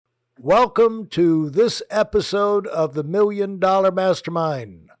Welcome to this episode of the $1 Million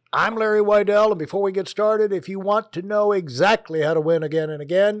Mastermind. I'm Larry Weidel, and before we get started, if you want to know exactly how to win again and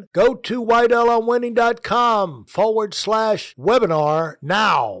again, go to weidelonwinning.com/webinar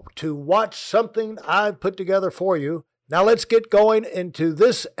now to watch something I've put together for you. Now let's get going into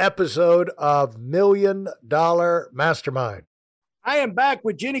this episode of $1 Million Mastermind. I am back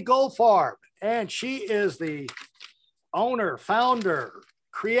with Jenny Goldfarb, and she is the owner, founder,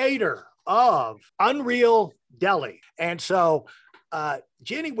 creator of Unreal Deli. And so,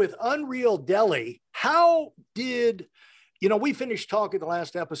 Jenny, with Unreal Deli, how did, we finished talking the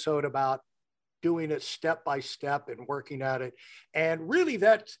last episode about doing it step by step and working at it. And really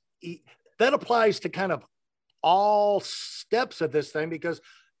that applies to kind of all steps of this thing, because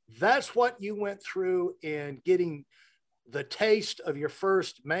that's what you went through in getting the taste of your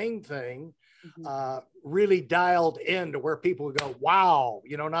first main thing really dialed in to where people would go, wow,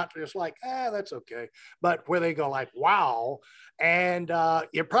 not just like, that's okay, but where they go like, wow. And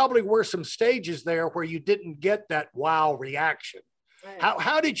there probably were some stages there where you didn't get that wow reaction. Right.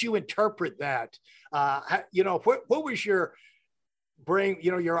 How did you interpret that? What was your brain,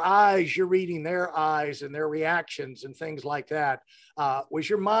 your eyes, you're reading their eyes and their reactions and things like that. Was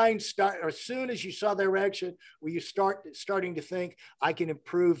your mind as soon as you saw their reaction, were you starting to think, I can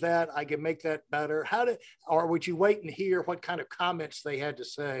improve that, I can make that better? Or would you wait and hear what kind of comments they had to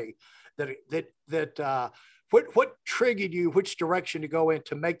say what triggered you, which direction to go in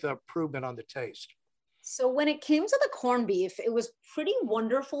to make the improvement on the taste? So when it came to the corned beef, it was pretty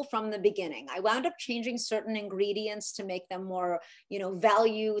wonderful from the beginning. I wound up changing certain ingredients to make them more,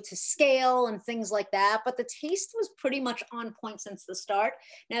 value to scale and things like that. But the taste was pretty much on point since the start.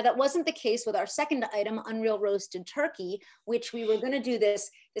 Now, that wasn't the case with our second item, Unreal Roasted Turkey, which we were going to do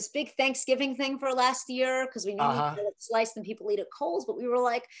this big Thanksgiving thing for last year, because we knew we could slice and people eat at Kohl's, but we were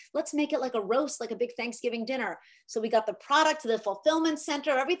like, let's make it like a roast, like a big Thanksgiving dinner. So we got the product to the fulfillment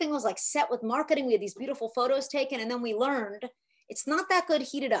center. Everything was like set with marketing. We had these beautiful photos taken, and then we learned it's not that good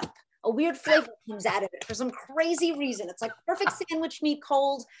heated up. A weird flavor comes out of it for some crazy reason. It's like perfect sandwich meat,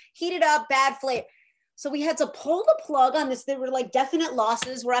 cold, heated up, bad flavor. So we had to pull the plug on this. There were like definite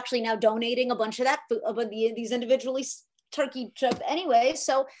losses. We're actually now donating a bunch of that food, these individually turkey chip anyway.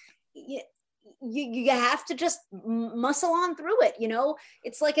 So you have to just muscle on through it.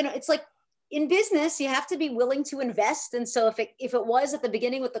 It's like in business, you have to be willing to invest. And so if it was at the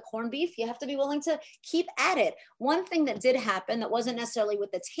beginning with the corned beef, you have to be willing to keep at it. One thing that did happen that wasn't necessarily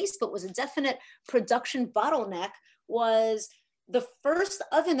with the taste, but was a definite production bottleneck was the first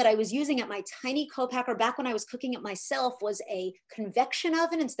oven that I was using at my tiny co-packer back when I was cooking it myself was a convection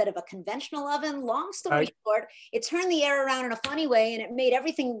oven instead of a conventional oven. Long story short, it turned the air around in a funny way and it made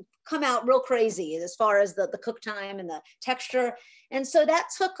everything come out real crazy as far as the cook time and the texture. And so that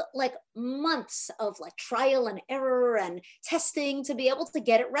took like months of like trial and error and testing to be able to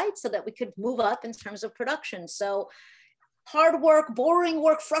get it right so that we could move up in terms of production. So hard work, boring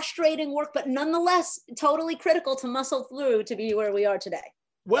work, frustrating work, but nonetheless, totally critical to muscle through to be where we are today.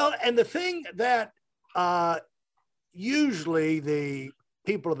 Well, and the thing that usually the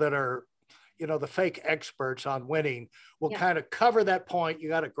people that are, the fake experts on winning will kind of cover that point. You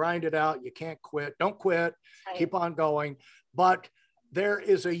got to grind it out. You can't quit. Don't quit. Right. Keep on going. But there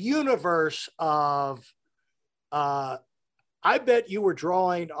is a universe of I bet you were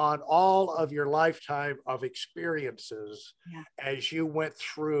drawing on all of your lifetime of experiences as you went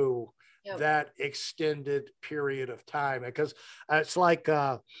through that extended period of time. Because it's like,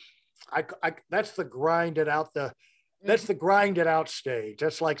 that's the grind it out, that's the grind it out stage.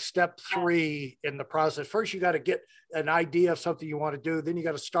 That's like step 3 in the process. First, you got to get an idea of something you want to do. Then you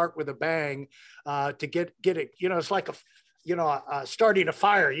got to start with a bang to get it. It's like starting a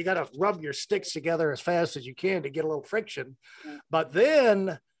fire. You got to rub your sticks together as fast as you can to get a little friction. But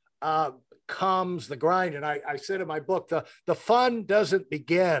then comes the grind. And I said in my book, the fun doesn't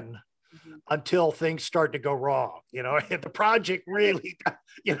begin until things start to go wrong. The project really,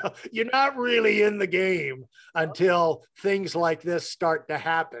 you're not really in the game until things like this start to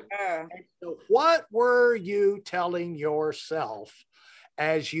happen. And so what were you telling yourself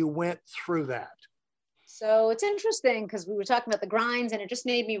as you went through that? So it's interesting because we were talking about the grinds, and it just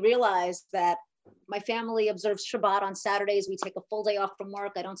made me realize that my family observes Shabbat on Saturdays. We take a full day off from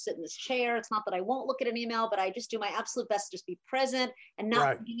work. I don't sit in this chair. It's not that I won't look at an email, but I just do my absolute best to just be present and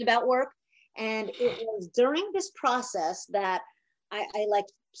not thinking about work. And it was during this process that I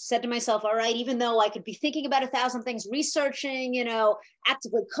said to myself, all right, even though I could be thinking about 1,000 things, researching,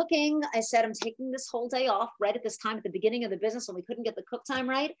 actively cooking, I said, I'm taking this whole day off right at this time at the beginning of the business when we couldn't get the cook time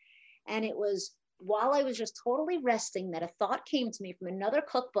right. And it was while I was just totally resting, that a thought came to me from another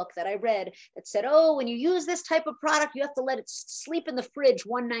cookbook that I read that said, oh, when you use this type of product, you have to let it sleep in the fridge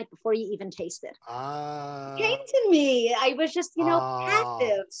one night before you even taste it. Came to me. I was just,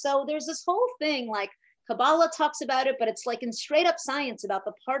 passive. So there's this whole thing, like Kabbalah talks about it, but it's like in straight up science about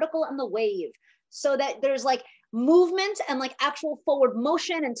the particle and the wave. So that there's like movement and like actual forward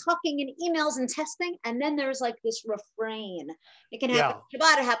motion and talking and emails and testing. And then there's like this refrain. It can happen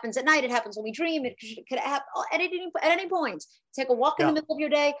Shabbat, it happens at night, it happens when we dream, it could happen at any point. Take a walk in the middle of your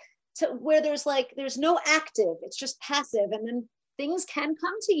day to where there's no active, it's just passive. And then things can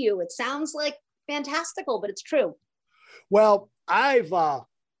come to you. It sounds like fantastical, but it's true. Well, I've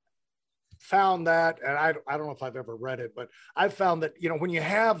found that, and I don't know if I've ever read it, but I've found that, when you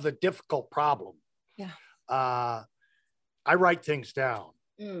have the difficult problem, I write things down,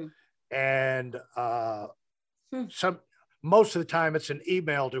 and most of the time it's an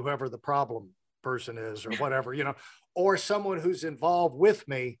email to whoever the problem person is or whatever, or someone who's involved with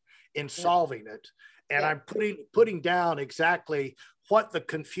me in solving it. And I'm putting down exactly what the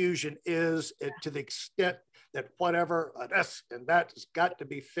confusion is, to the extent that whatever this and that has got to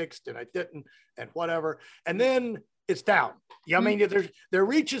be fixed, and I didn't, and whatever. And then it's down. I mean, there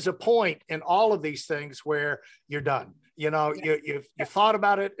reaches a point in all of these things where you're done. You've thought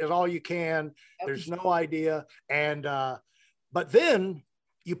about it as all you can. There's no idea. And, but then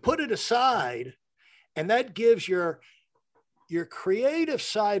you put it aside, and that gives your creative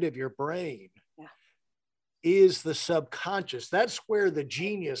side of your brain is the subconscious. That's where the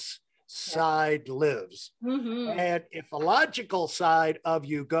genius side lives. And if the logical side of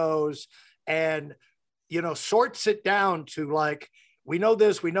you goes and, sorts it down to like, we know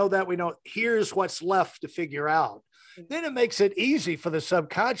this, we know that, we know, here's what's left to figure out, then it makes it easy for the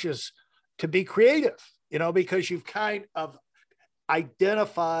subconscious to be creative, because you've kind of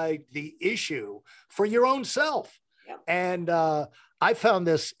identified the issue for your own self. And I found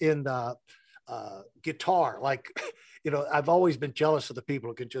this in guitar, like, I've always been jealous of the people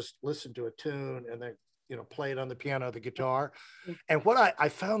who can just listen to a tune and then, play it on the piano or the guitar. And what I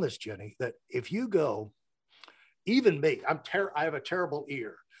found this, Jenny, that if you go, even me, I have a terrible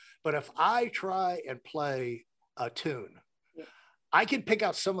ear, but if I try and play a tune, I can pick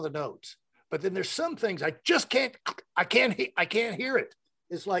out some of the notes, but then there's some things I just can't hear it.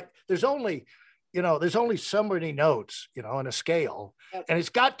 It's like, there's only so many notes, on a scale, and it's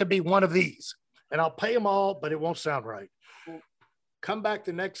got to be one of these. And I'll play them all, but it won't sound right. Come back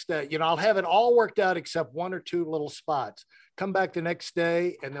the next day, I'll have it all worked out except one or two little spots. Come back the next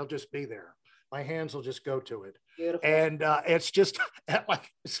day and they'll just be there. My hands will just go to it. Beautiful. And it's just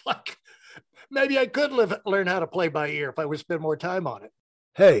it's like maybe I could learn how to play by ear if I would spend more time on it.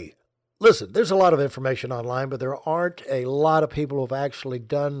 Hey, listen, there's a lot of information online, but there aren't a lot of people who've actually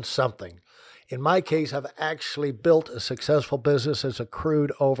done something. In my case, I've actually built a successful business that's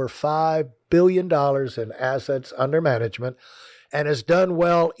accrued over $5 billion in assets under management and has done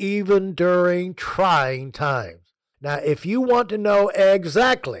well even during trying times. Now, if you want to know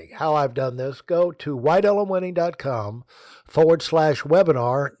exactly how I've done this, go to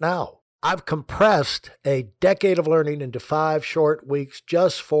whitelmwinning.com/webinar now. I've compressed a decade of learning into 5 short weeks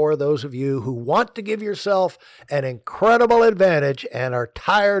just for those of you who want to give yourself an incredible advantage and are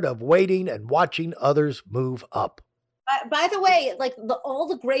tired of waiting and watching others move up. By the way, like all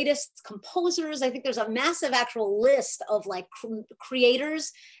the greatest composers, I think there's a massive actual list of like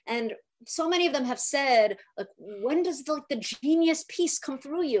creators, and so many of them have said, like, when does the genius piece come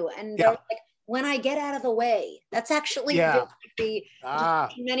through you? And they're like, when I get out of the way. That's actually the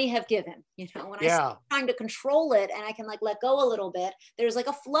many have given, when I start trying to control it and I can like let go a little bit, there's like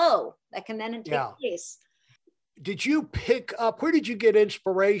a flow that can then take place. Did you pick up, where did you get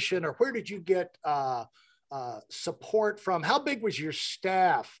inspiration, or where did you get support from? How big was your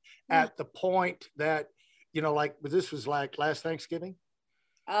staff at the point that, like this was like last Thanksgiving?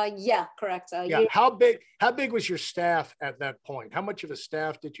 Yeah, correct. How big was your staff at that point? How much of a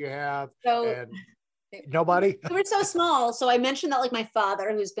staff did you have? So, nobody? We were so small. So I mentioned that like my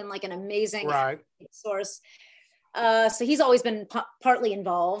father, who's been like an amazing source. So he's always been partly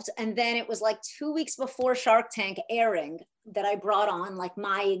involved. And then it was like 2 weeks before Shark Tank airing that I brought on like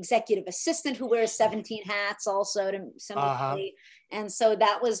my executive assistant who wears 17 hats also to symbolically. And so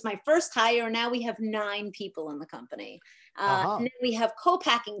that was my first hire. Now we have 9 people in the company. And then we have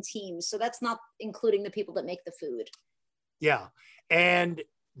co-packing teams. So that's not including the people that make the food. Yeah. And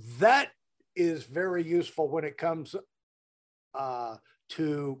that is very useful when it comes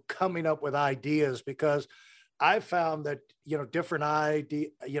to coming up with ideas, because I found that, different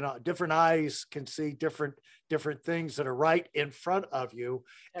different eyes can see different things that are right in front of you.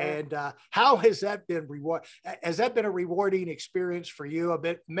 Sure. And how has that been has that been a rewarding experience for you? A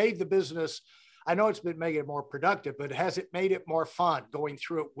bit made the business, I know it's been making it more productive, but has it made it more fun going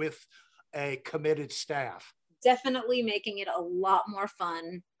through it with a committed staff? Definitely making it a lot more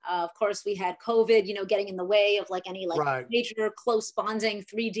fun. Of course, we had COVID, getting in the way of like any like Right. major close bonding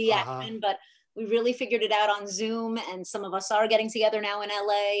 3D Uh-huh. action, but we really figured it out on Zoom, and some of us are getting together now in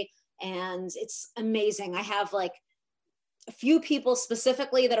LA, and it's amazing. I have like a few people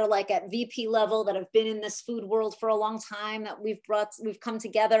specifically that are like at VP level that have been in this food world for a long time that we've come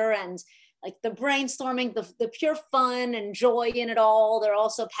together, and like the brainstorming, the pure fun and joy in it all. They're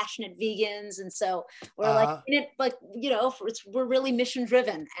also passionate vegans. And so we're like Uh-huh. in it, like, we're really mission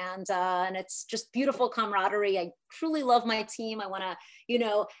driven, and it's just beautiful camaraderie. I truly love my team. I want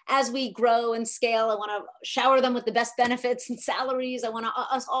to, as we grow and scale, I want to shower them with the best benefits and salaries. I want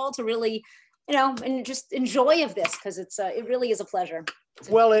us all to really, and just enjoy of this, because it really is a pleasure.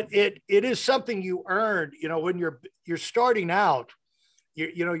 Well, it is something you earned, when you're starting out,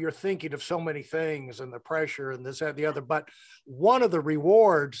 you're thinking of so many things and the pressure and this, that, and the other. But one of the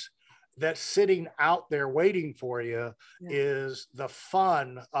rewards that's sitting out there waiting for you is the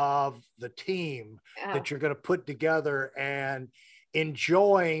fun of the team that you're going to put together and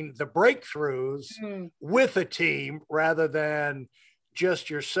enjoying the breakthroughs with a team rather than just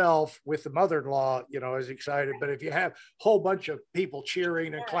yourself with the mother-in-law, is excited. But if you have a whole bunch of people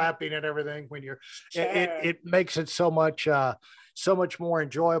cheering and clapping and everything, when it makes it so much more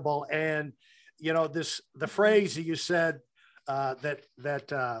enjoyable. And, the phrase that you said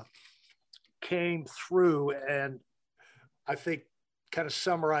that came through, and I think kind of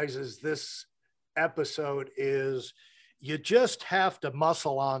summarizes this episode, is you just have to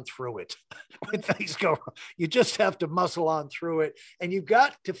muscle on through it. When things go wrong, you just have to muscle on through it. And you've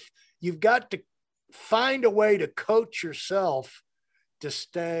got to find a way to coach yourself to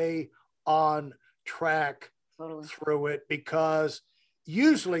stay on track through it, because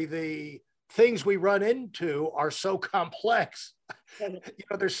usually the things we run into are so complex.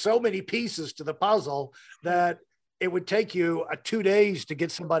 There's so many pieces to the puzzle that it would take you 2 days to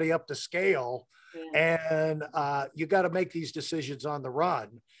get somebody up to scale. And you got to make these decisions on the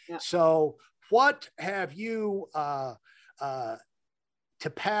run. So what have you what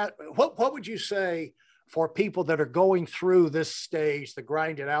would you say for people that are going through this stage, the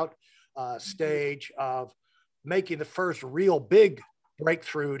grind it out stage of making the first real big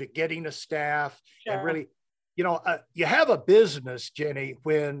breakthrough to getting a staff and really, you have a business, Jenny,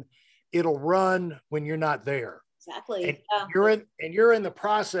 when it'll run when you're not there. Exactly. And you're in the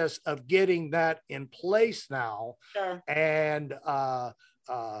process of getting that in place now. Sure. And what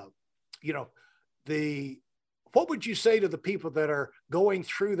would you say to the people that are going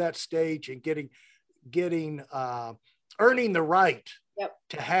through that stage and getting earning the right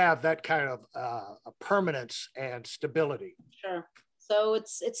to have that kind of permanence and stability? Sure. So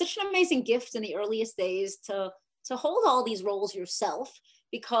it's such an amazing gift in the earliest days to hold all these roles yourself,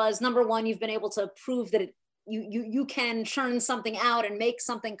 because number one, you've been able to prove that you can churn something out and make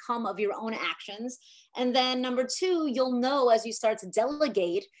something come of your own actions. And then number two, you'll know as you start to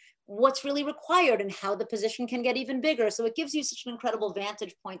delegate what's really required and how the position can get even bigger. So it gives you such an incredible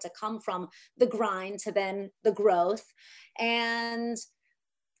vantage point to come from the grind to then the growth. And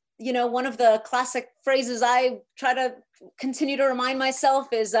one of the classic phrases I try to continue to remind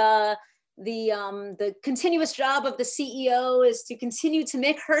myself is the continuous job of the CEO is to continue to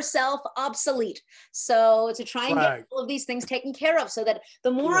make herself obsolete. So to try and get all of these things taken care of, so that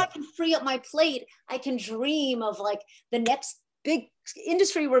the more I can free up my plate, I can dream of like the next big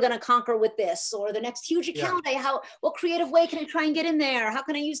industry we're going to conquer with this, or the next huge account. What creative way can I try and get in there? How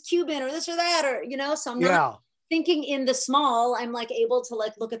can I use Cuban or this or that? Or, so I'm not thinking in the small. I'm like able to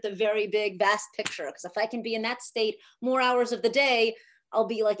like look at the very big, vast picture. Because if I can be in that state more hours of the day, I'll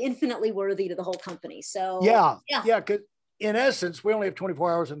be like infinitely worthy to the whole company. So because in essence, we only have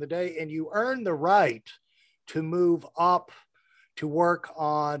 24 hours in the day, and you earn the right to move up to work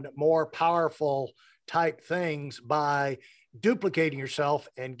on more powerful type things by duplicating yourself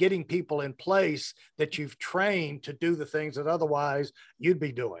and getting people in place that you've trained to do the things that otherwise you'd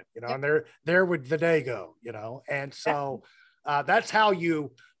be doing, and there would the day go, and so that's how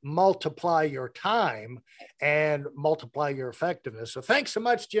you multiply your time and multiply your effectiveness. So thanks so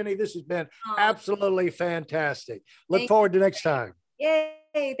much, Jenny. This has been absolutely fantastic. Look forward to next time. Yay.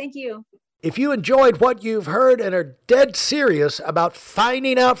 Thank you. If you enjoyed what you've heard and are dead serious about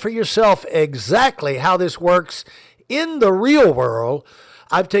finding out for yourself exactly how this works in the real world,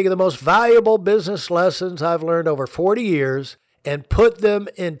 I've taken the most valuable business lessons I've learned over 40 years and put them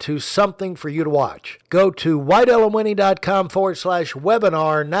into something for you to watch. Go to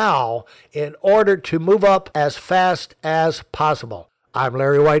whiteelementwinning.com/webinar now in order to move up as fast as possible. I'm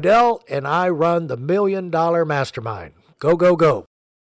Larry Weidel, and I run the $1 Million Mastermind. Go, go, go.